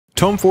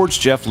Toneforge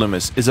Jeff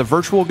Loomis is a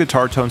virtual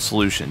guitar tone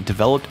solution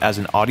developed as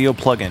an audio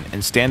plugin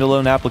and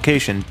standalone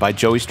application by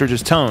Joey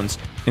Sturgis Tones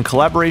in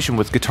collaboration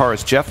with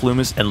guitarist Jeff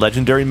Loomis and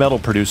legendary metal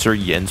producer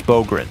Jens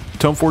Bogren.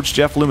 Toneforge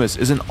Jeff Loomis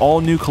is an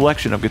all-new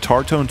collection of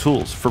guitar tone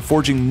tools for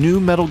forging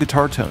new metal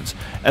guitar tones,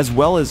 as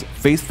well as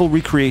faithful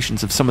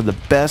recreations of some of the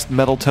best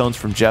metal tones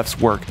from Jeff's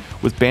work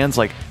with bands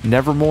like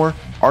Nevermore,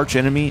 Arch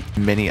Enemy,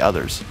 and many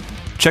others.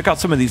 Check out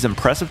some of these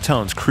impressive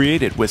tones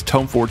created with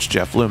Toneforge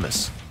Jeff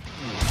Loomis.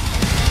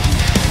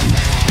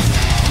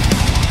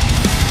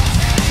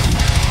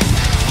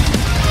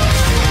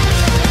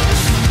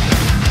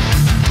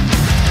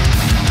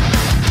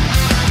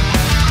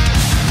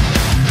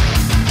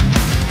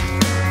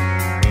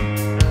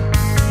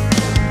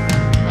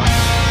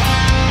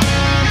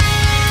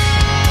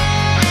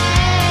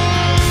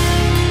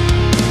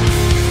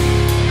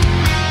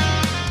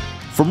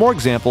 For more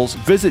examples,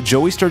 visit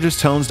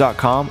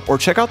joeysturgistones.com or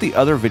check out the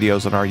other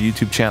videos on our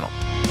YouTube channel.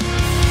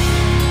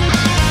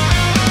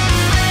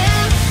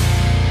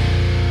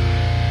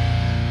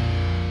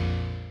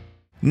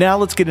 Now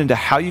let's get into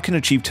how you can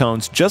achieve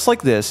tones just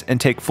like this and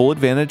take full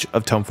advantage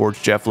of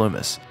Toneforge Jeff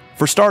Loomis.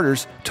 For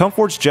starters,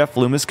 Toneforge Jeff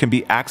Loomis can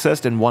be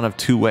accessed in one of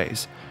two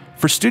ways.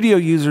 For studio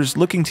users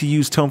looking to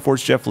use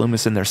Toneforge Jeff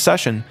Loomis in their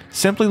session,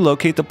 simply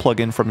locate the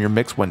plugin from your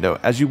mix window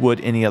as you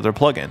would any other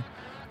plugin.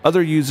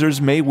 Other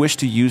users may wish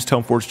to use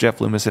Toneforge Jeff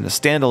Loomis in a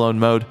standalone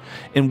mode,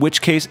 in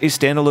which case a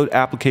standalone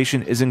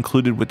application is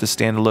included with the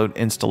standalone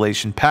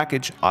installation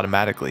package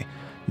automatically.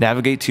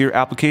 Navigate to your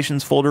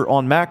Applications folder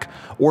on Mac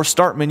or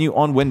Start menu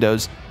on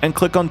Windows and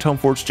click on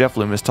Toneforge Jeff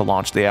Loomis to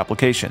launch the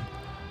application.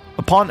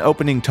 Upon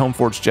opening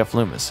Toneforge Jeff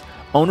Loomis,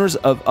 owners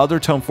of other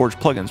Toneforge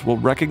plugins will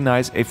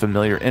recognize a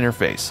familiar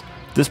interface.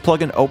 This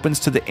plugin opens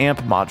to the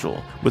amp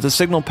module with a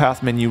signal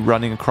path menu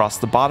running across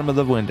the bottom of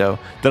the window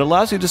that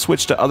allows you to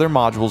switch to other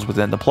modules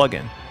within the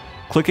plugin.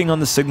 Clicking on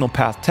the signal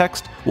path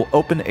text will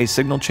open a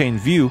signal chain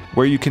view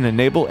where you can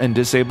enable and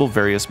disable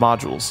various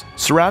modules.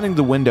 Surrounding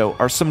the window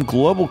are some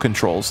global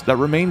controls that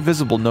remain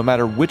visible no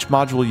matter which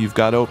module you've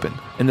got open.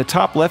 In the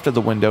top left of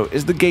the window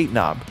is the gate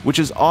knob, which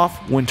is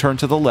off when turned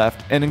to the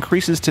left and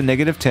increases to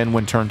 -10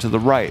 when turned to the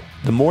right.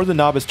 The more the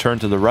knob is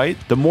turned to the right,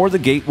 the more the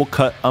gate will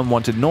cut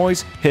unwanted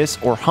noise, hiss,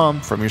 or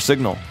hum from your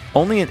signal.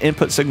 Only an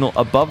input signal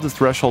above the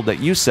threshold that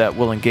you set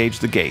will engage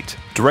the gate.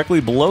 Directly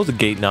below the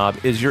gate knob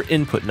is your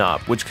input knob,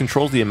 which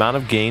controls the amount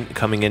of gain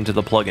coming into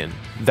the plugin.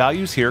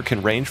 Values here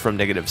can range from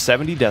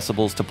 -70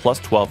 decibels to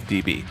 +12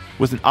 dB,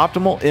 with an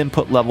optimal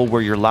input level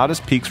where your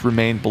loudest peaks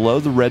remain below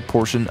the red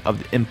portion of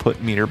the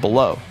input meter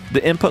below.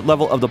 The input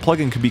level of the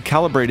plugin can be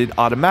calibrated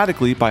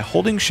automatically by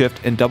holding Shift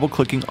and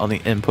double-clicking on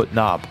the input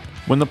knob.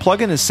 When the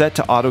plugin is set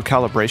to auto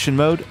calibration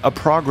mode, a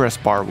progress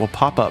bar will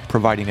pop up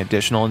providing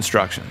additional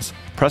instructions.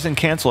 Pressing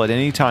cancel at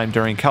any time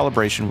during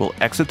calibration will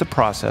exit the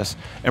process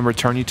and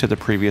return you to the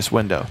previous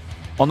window.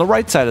 On the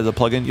right side of the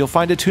plugin, you'll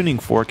find a tuning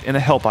fork and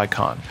a help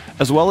icon,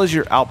 as well as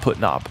your output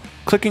knob.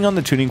 Clicking on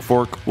the tuning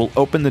fork will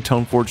open the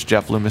Toneforge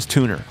Jeff Loomis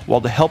tuner,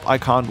 while the help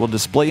icon will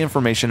display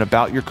information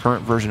about your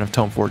current version of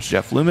Toneforge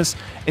Jeff Loomis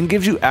and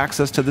gives you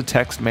access to the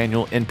text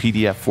manual in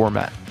PDF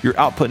format. Your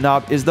output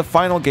knob is the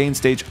final gain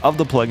stage of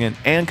the plugin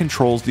and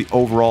controls the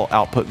overall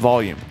output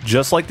volume.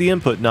 Just like the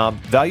input knob,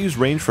 values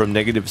range from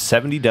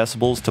 -70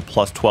 decibels to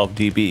 +12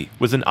 dB,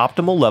 with an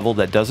optimal level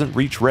that doesn't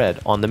reach red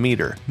on the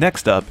meter.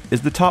 Next up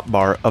is the top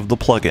bar of the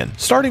plugin.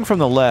 Starting from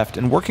the left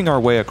and working our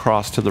way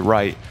across to the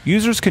right,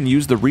 users can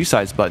use the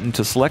resize button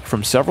to select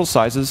from several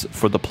sizes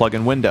for the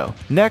plugin window.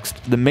 Next,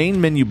 the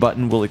main menu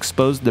button will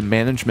expose the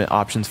management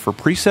options for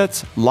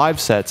presets, live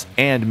sets,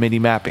 and MIDI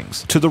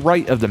mappings. To the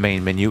right of the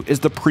main menu is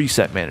the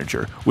preset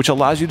manager, which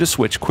allows you to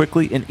switch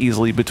quickly and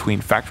easily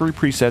between factory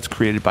presets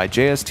created by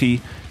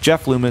JST,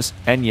 Jeff Loomis,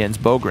 and Jens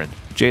Bogren,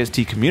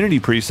 JST community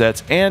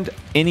presets, and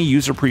any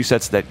user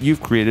presets that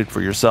you've created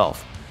for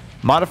yourself.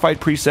 Modified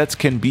presets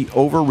can be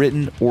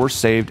overwritten or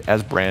saved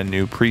as brand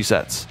new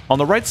presets. On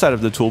the right side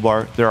of the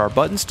toolbar, there are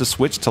buttons to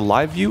switch to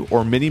live view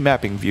or MIDI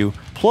mapping view,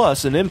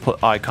 plus an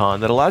input icon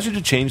that allows you to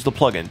change the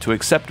plugin to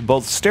accept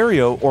both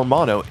stereo or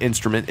mono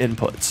instrument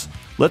inputs.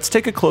 Let's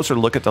take a closer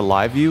look at the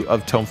live view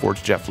of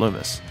Toneforge Jeff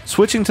Loomis.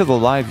 Switching to the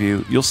live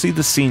view, you'll see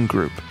the scene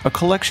group, a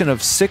collection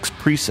of 6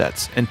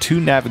 presets and 2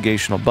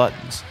 navigational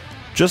buttons.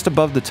 Just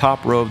above the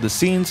top row of the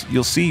scenes,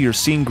 you'll see your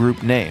scene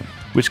group name,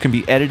 which can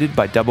be edited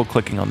by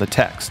double-clicking on the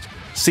text.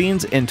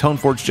 Scenes in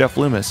Toneforge Jeff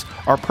Loomis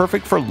are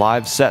perfect for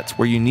live sets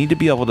where you need to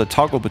be able to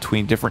toggle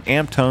between different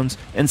amp tones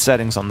and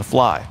settings on the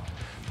fly.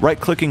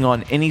 Right-clicking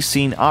on any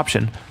scene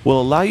option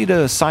will allow you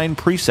to assign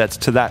presets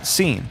to that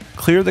scene,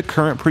 clear the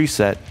current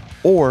preset,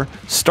 or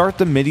start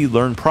the MIDI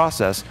learn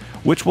process,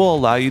 which will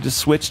allow you to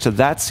switch to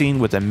that scene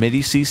with a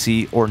MIDI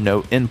CC or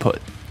note input.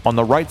 On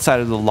the right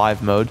side of the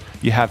live mode,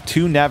 you have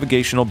 2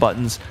 navigational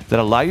buttons that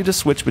allow you to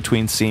switch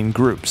between scene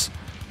groups.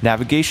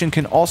 Navigation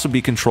can also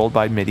be controlled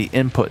by MIDI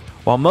input.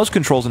 While most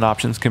controls and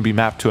options can be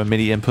mapped to a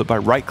MIDI input by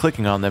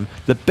right-clicking on them,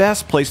 the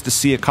best place to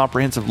see a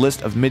comprehensive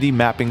list of MIDI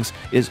mappings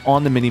is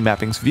on the MIDI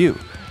mappings view.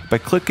 By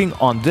clicking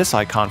on this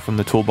icon from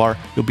the toolbar,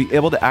 you'll be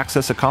able to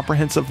access a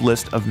comprehensive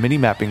list of mini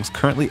mappings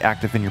currently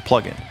active in your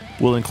plugin.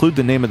 We'll include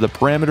the name of the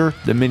parameter,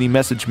 the mini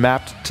message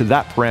mapped to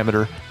that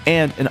parameter,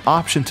 and an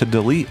option to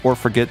delete or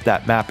forget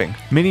that mapping.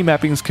 Mini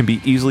mappings can be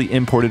easily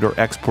imported or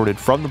exported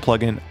from the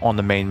plugin on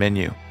the main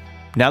menu.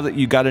 Now that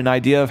you got an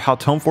idea of how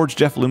Toneforge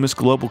Jeff Loomis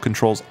global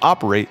controls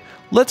operate,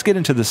 let's get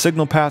into the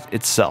signal path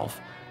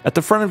itself. At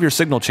the front of your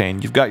signal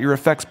chain, you've got your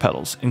effects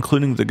pedals,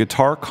 including the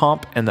guitar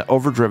comp and the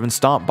overdriven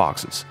stomp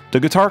boxes. The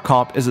guitar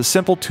comp is a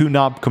simple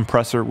 2-knob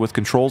compressor with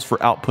controls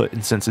for output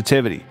and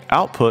sensitivity.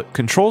 Output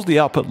controls the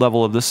output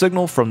level of the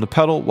signal from the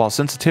pedal, while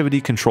sensitivity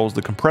controls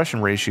the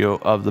compression ratio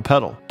of the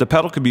pedal. The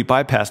pedal can be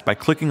bypassed by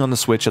clicking on the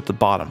switch at the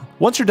bottom.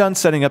 Once you're done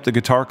setting up the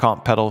guitar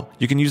comp pedal,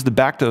 you can use the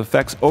Back to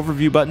Effects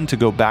Overview button to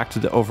go back to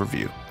the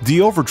overview.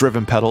 The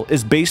overdriven pedal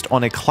is based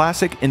on a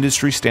classic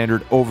industry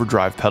standard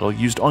overdrive pedal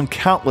used on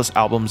countless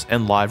albums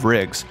and live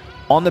rigs.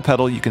 On the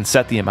pedal, you can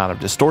set the amount of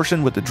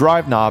distortion with the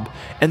drive knob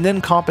and then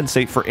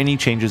compensate for any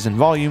changes in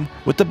volume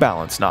with the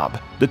balance knob.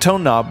 The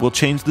tone knob will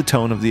change the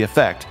tone of the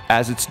effect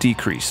as it's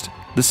decreased.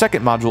 The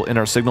second module in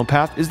our signal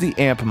path is the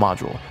amp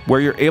module, where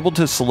you're able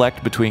to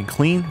select between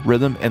clean,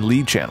 rhythm, and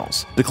lead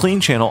channels. The clean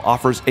channel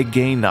offers a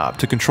gain knob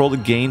to control the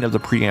gain of the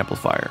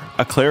preamplifier,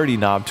 a clarity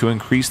knob to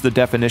increase the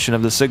definition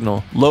of the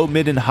signal, low,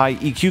 mid, and high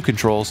EQ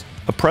controls,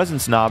 a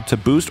presence knob to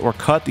boost or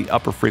cut the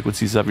upper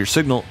frequencies of your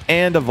signal,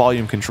 and a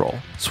volume control.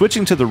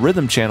 Switching to the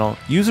rhythm channel,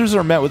 users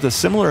are met with a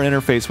similar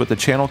interface with a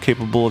channel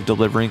capable of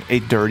delivering a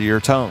dirtier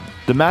tone.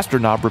 The master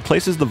knob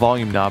replaces the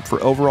volume knob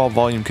for overall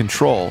volume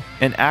control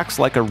and acts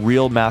like a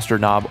real master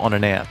knob on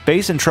an amp.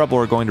 Bass and treble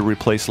are going to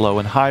replace low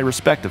and high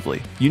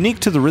respectively. Unique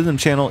to the rhythm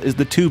channel is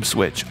the tube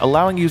switch,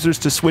 allowing users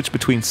to switch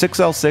between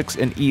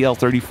 6L6 and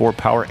EL34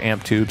 power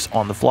amp tubes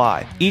on the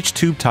fly. Each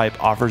tube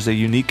type offers a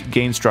unique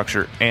gain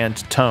structure and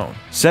tone.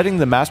 Setting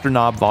the master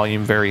knob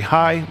volume very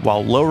high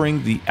while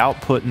lowering the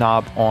output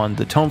knob on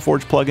the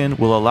Toneforge plugin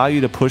will allow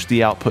you to push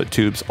the output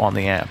tubes on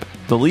the amp.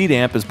 The lead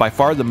amp is by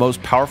far the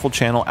most powerful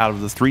channel out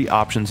of the 3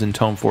 options in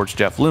Toneforge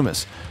Jeff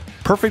Loomis.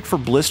 Perfect for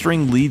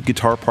blistering lead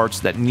guitar parts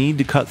that need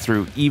to cut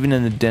through even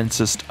in the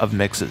densest of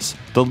mixes.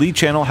 The lead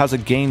channel has a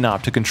gain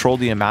knob to control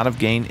the amount of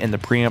gain in the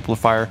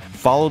preamplifier,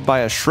 followed by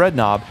a shred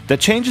knob that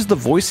changes the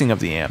voicing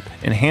of the amp,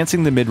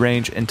 enhancing the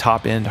mid-range and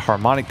top-end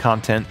harmonic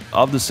content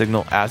of the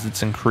signal as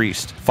it's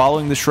increased.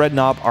 Following the shred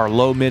knob are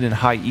low, mid, and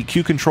high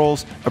EQ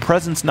controls, a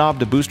presence knob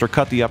to boost or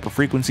cut the upper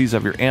frequencies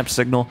of your amp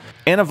signal,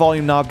 and a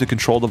volume knob to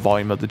control the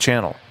volume of the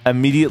channel.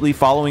 Immediately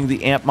following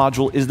the amp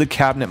module is the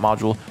cabinet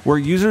module, where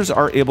users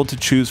are able to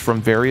choose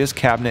from various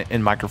cabinet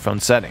and microphone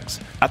settings.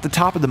 At the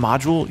top of the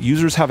module,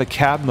 users have a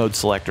cab mode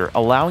selector,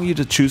 allowing you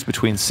to choose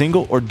between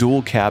single or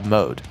dual cab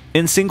mode.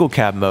 In single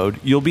cab mode,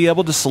 you'll be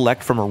able to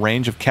select from a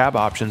range of cab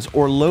options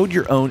or load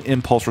your own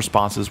impulse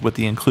responses with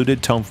the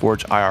included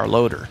Toneforge IR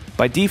loader.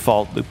 By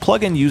default, the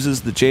plugin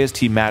uses the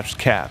JST matched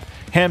cab,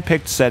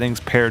 hand-picked settings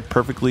paired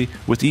perfectly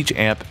with each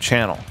amp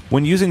channel.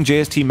 When using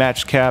JST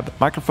matched cab,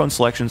 microphone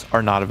selections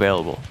are not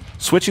available.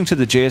 Switching to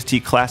the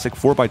JST Classic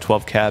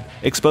 4x12 cab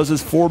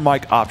exposes 4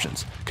 mic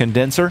options: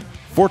 condenser,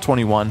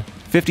 421,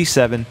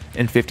 57,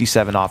 and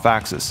 57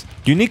 off-axis.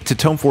 Unique to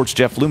Toneforge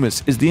Jeff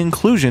Loomis is the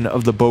inclusion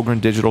of the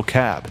bogren digital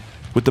cab.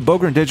 With the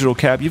bogren digital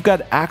cab, you've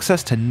got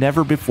access to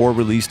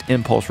never-before-released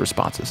impulse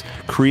responses,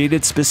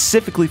 created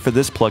specifically for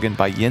this plugin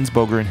by Jens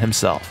Bogren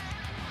himself.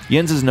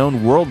 Jens is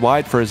known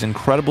worldwide for his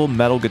incredible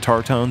metal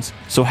guitar tones,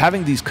 so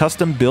having these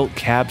custom-built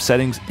cab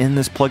settings in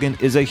this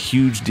plugin is a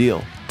huge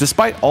deal.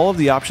 Despite all of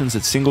the options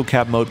that single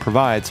cab mode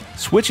provides,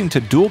 switching to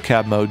dual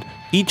cab mode,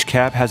 each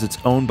cab has its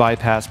own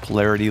bypass,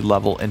 polarity,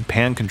 level, and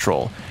pan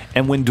control,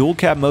 and when dual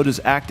cab mode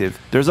is active,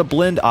 there's a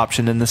blend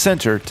option in the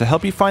center to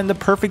help you find the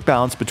perfect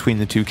balance between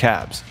the 2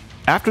 cabs.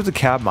 After the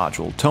cab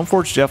module,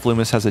 Toneforge Jeff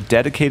Loomis has a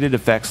dedicated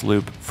effects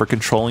loop for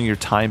controlling your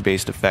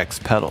time-based effects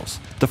pedals.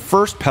 The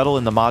first pedal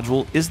in the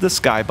module is the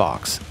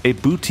Skybox, a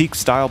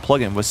boutique-style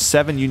plugin with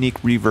 7 unique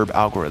reverb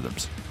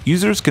algorithms.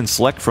 Users can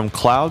select from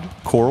cloud,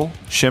 choral,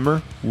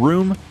 shimmer,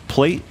 room,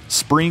 plate,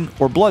 spring,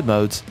 or blood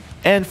modes,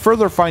 and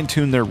further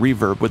fine-tune their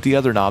reverb with the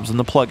other knobs in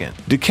the plugin.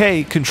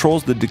 Decay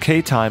controls the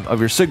decay time of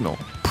your signal.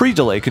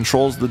 Pre-delay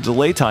controls the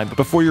delay time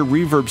before your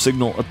reverb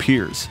signal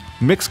appears.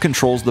 Mix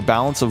controls the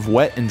balance of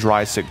wet and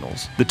dry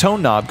signals. The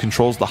tone knob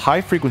controls the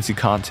high frequency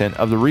content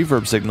of the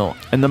reverb signal,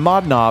 and the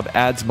mod knob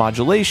adds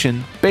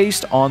modulation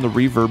based on the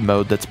reverb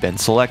mode that's been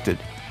selected.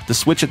 The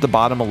switch at the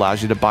bottom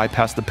allows you to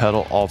bypass the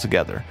pedal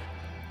altogether.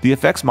 The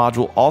effects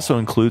module also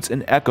includes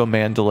an Echo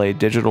Man delay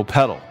digital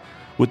pedal.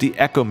 With the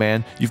Echo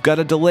Man, you've got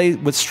a delay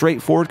with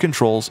straightforward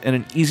controls and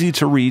an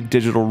easy-to-read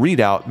digital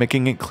readout,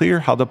 making it clear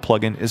how the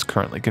plugin is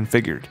currently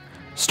configured.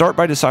 Start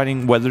by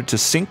deciding whether to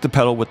sync the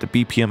pedal with the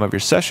BPM of your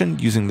session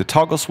using the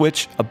toggle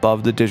switch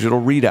above the digital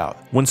readout.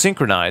 When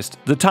synchronized,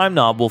 the time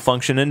knob will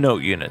function in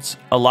note units,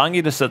 allowing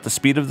you to set the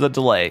speed of the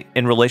delay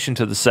in relation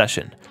to the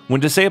session.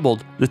 When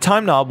disabled, the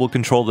time knob will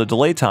control the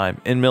delay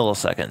time in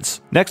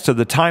milliseconds. Next to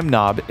the time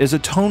knob is a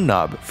tone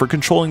knob for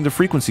controlling the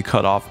frequency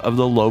cutoff of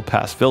the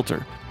low-pass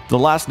filter. The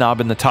last knob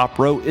in the top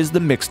row is the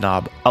mix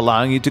knob,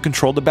 allowing you to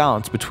control the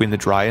balance between the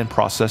dry and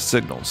processed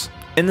signals.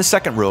 In the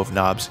second row of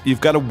knobs,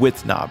 you've got a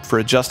width knob for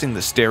adjusting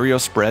the stereo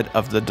spread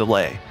of the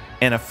delay,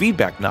 and a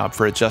feedback knob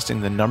for adjusting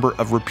the number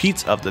of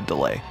repeats of the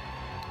delay.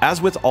 As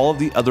with all of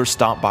the other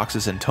stomp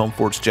boxes in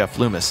Toneforge Jeff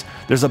Loomis,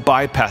 there's a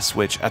bypass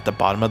switch at the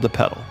bottom of the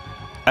pedal.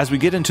 As we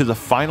get into the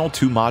final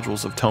two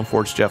modules of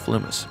Toneforge Jeff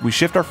Loomis, we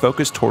shift our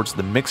focus towards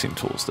the mixing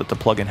tools that the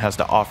plugin has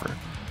to offer.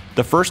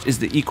 The first is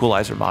the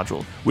equalizer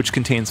module, which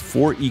contains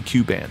 4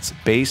 EQ bands: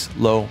 bass,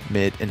 low,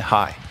 mid, and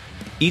high.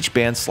 Each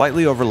band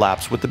slightly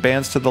overlaps with the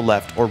bands to the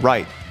left or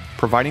right,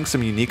 providing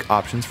some unique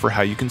options for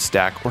how you can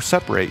stack or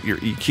separate your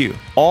EQ.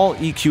 All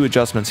EQ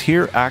adjustments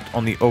here act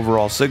on the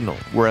overall signal,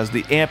 whereas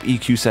the amp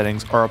EQ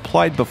settings are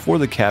applied before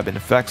the cabin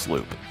effects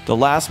loop. The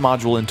last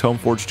module in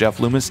Toneforge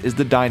Jeff Loomis is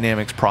the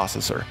Dynamics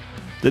processor.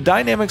 The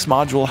Dynamics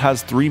module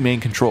has 3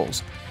 main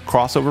controls: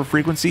 crossover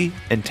frequency,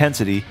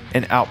 intensity,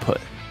 and output.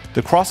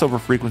 The crossover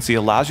frequency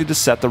allows you to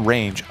set the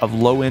range of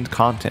low-end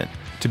content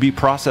to be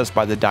processed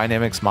by the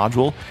Dynamics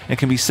module and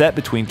can be set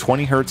between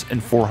 20 Hz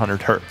and 400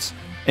 Hz.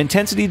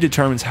 Intensity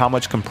determines how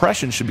much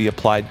compression should be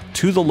applied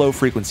to the low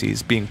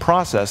frequencies being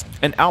processed,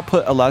 and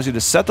output allows you to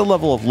set the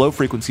level of low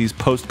frequencies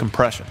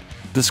post-compression.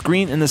 The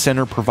screen in the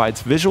center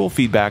provides visual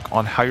feedback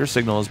on how your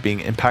signal is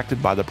being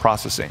impacted by the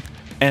processing.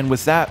 And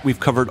with that,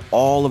 we've covered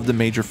all of the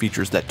major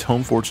features that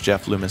Toneforge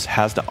Jeff Loomis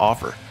has to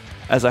offer.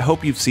 As I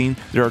hope you've seen,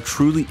 there are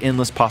truly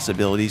endless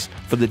possibilities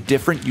for the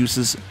different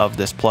uses of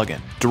this plugin.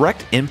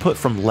 Direct input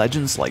from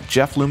legends like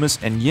Jeff Loomis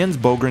and Jens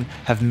Bogren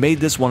have made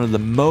this one of the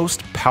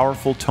most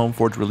powerful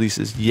Toneforge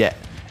releases yet.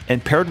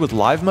 And paired with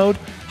live mode,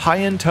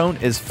 high-end tone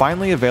is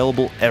finally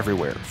available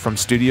everywhere, from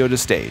studio to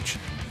stage.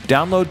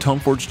 Download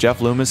Toneforge Jeff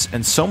Loomis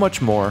and so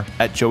much more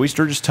at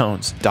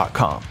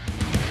joeysturgistones.com.